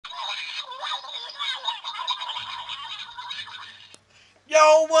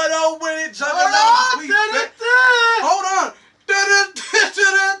Yo, what up with it, Juggalos? Hold on.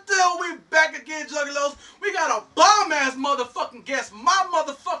 We back again, Juggalos. We got a bomb-ass motherfucking guest. My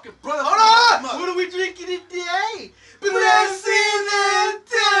motherfucking brother. Hold on. What are we drinking today?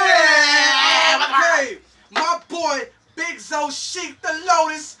 Okay, my boy, Big Zo Sheep the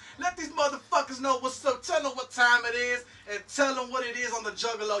Lotus. Let these motherfuckers know what's up. Tell them what time it is, and tell them what it is on the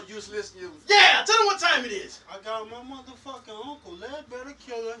Juggalo Useless News. Yeah, tell them what time it is. I got my motherfucking uncle,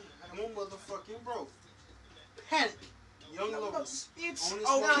 Ledbetterkilla, and my motherfucking bro. Panic. Young Lotus. It's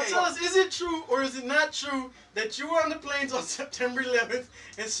Now okay. tell us, is it true or is it not true that you were on the planes on September 11th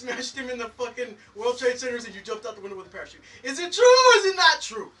and smashed him in the fucking World Trade Centers and you jumped out the window with a parachute? Is it true or is it not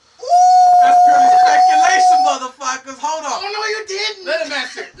true? That's purely speculation, motherfuckers. Hold on. Oh, no, you didn't. Let him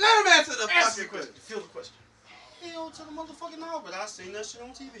answer. Let him answer the Answer fucking the question. Feel the question. Hell to the motherfucking now, but I seen that shit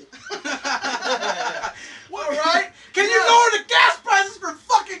on TV. All right. Can you lower the gas prices for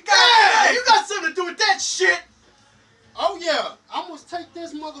fucking Yeah, goddamn? you got something to do with that shit. Oh yeah, I'm gonna take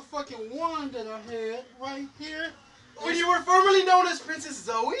this motherfucking wand that I had right here. When you were formerly known as Princess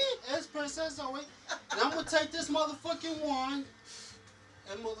Zoe. As Princess Zoe. And I'm gonna take this motherfucking wand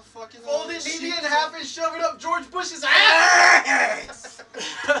and motherfucking Fold it neatly in sheet. half and shove it up George Bush's ass.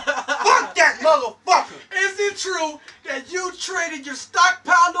 Fuck that motherfucker! Is it true that you traded your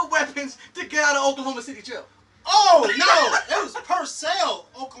stockpile of weapons to get out of Oklahoma City jail? Oh no, it was Purcell,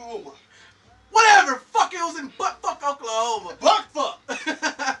 Oklahoma. Whatever, fuck it was in butt-fuck Oklahoma. Buck fuck.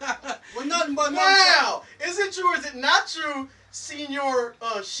 With nothing but Now, is it true or is it not true, Senior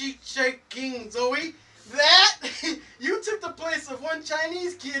Sheik Sheikh King Zoe, that you took the place of one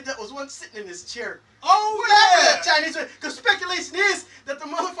Chinese kid that was once sitting in his chair? Oh What happened yeah. to that Chinese? Because speculation is that the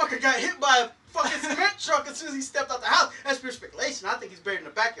motherfucker got hit by a fucking cement truck as soon as he stepped out the house. That's pure speculation. I think he's buried in the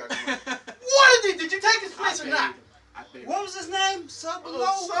backyard. What did you take his place or not? What was his name? Submarine.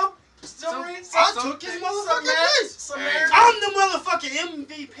 I took his motherfucking place. Submarine. I'm the motherfucking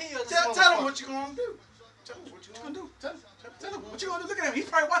MVP of this Tell him what you gonna do. Tell him what you What you gonna gonna do. do? Tell him what you gonna do. Look at him. He's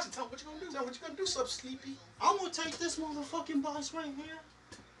probably watching. Tell him what you gonna do. Tell him what you gonna do, Sub Sleepy. I'm gonna take this motherfucking box right here,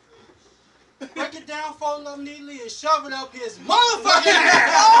 break it down, fold it up neatly, and shove it up his motherfucking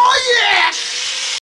ass. Oh yeah!